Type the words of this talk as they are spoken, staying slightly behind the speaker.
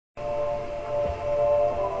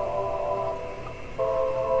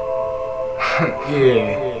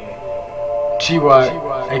Yeah. G-Watt,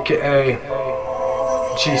 aka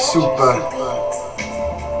G Super.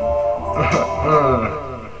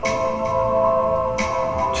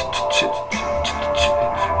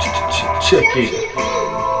 Check it.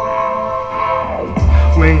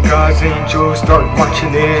 When God's angels start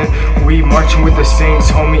marching in, we marching with the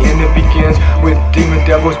saints, homie, and it begins with demon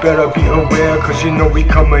devils. Better be aware, cause you know we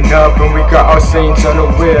coming up, and we got our saints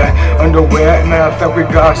underwear. Matter of fact, we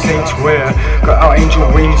got our saints wear. Got our angel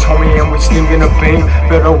wings, homie, and we stinging a beam.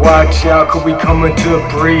 Better watch out, cause we coming to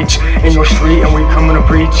breach in your street, and we coming to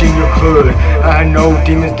breach in your hood. I know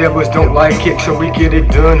demons, devils don't like it, so we get it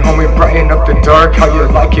done, homie. Brighten up the dark, how you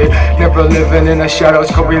like it. Never living in the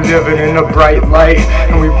shadows, cause we living in a bright light.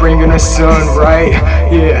 And we bringing the sun, right?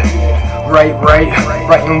 Yeah,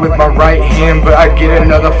 writing with my right hand, but I get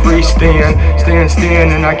another free stand,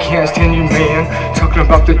 and I can't stand you, man. Talking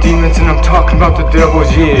about the demons and I'm talking about the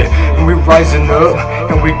devils, yeah. And we rising up,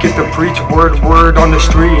 and we get to preach word on the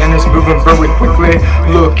street, and it's moving very quickly.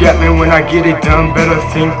 Look at me when I get it done, better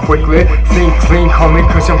think quickly, think clean, homie,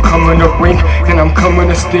 cause I'm coming to wink, and I'm coming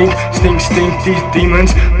to stink these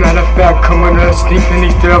demons. Matter of fact, coming to stinking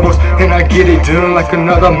these devils, and I get it done like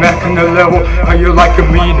another Mac in the level. How you liking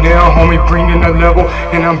me now, homie? Bringing the level,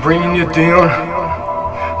 and I'm bringing you down,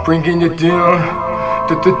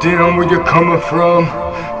 down where you're coming from,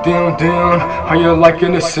 down, how you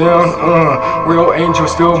liking the sound, real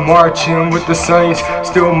angels still marching with the saints,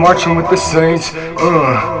 still marching,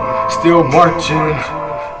 still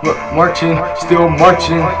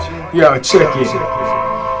marching, yeah, check it.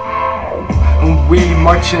 We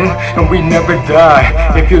marching and we never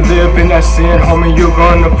die. If you live in that sin, homie, you're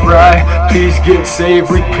gonna fry. Please get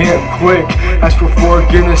saved, repent quick. Ask for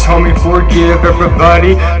forgiveness, homie, forgive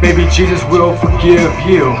everybody. Maybe Jesus will forgive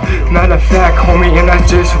you. Matter of fact, homie, and I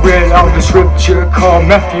just read out the scripture called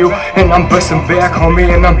Matthew, and I'm busting back,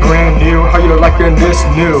 homie, and I'm brand new. How you liking this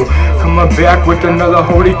new? Coming back with another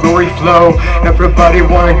holy glory flow. Everybody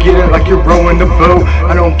wanna get it like you're rowing the boat.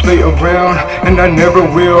 I don't play around, and I never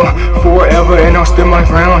will. Forever, and I'll stand my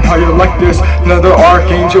ground. How you like this? Another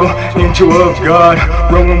archangel, angel of God,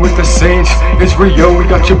 rolling with the saints. It's real, we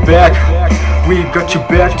got your back. We got your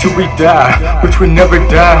back till we die, which we never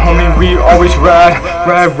die, homie. We always ride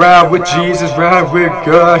with Jesus, ride with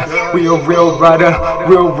God. We a real rider,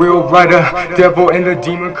 real rider. Devil and the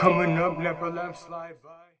demon coming up, never let him slide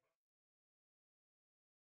by.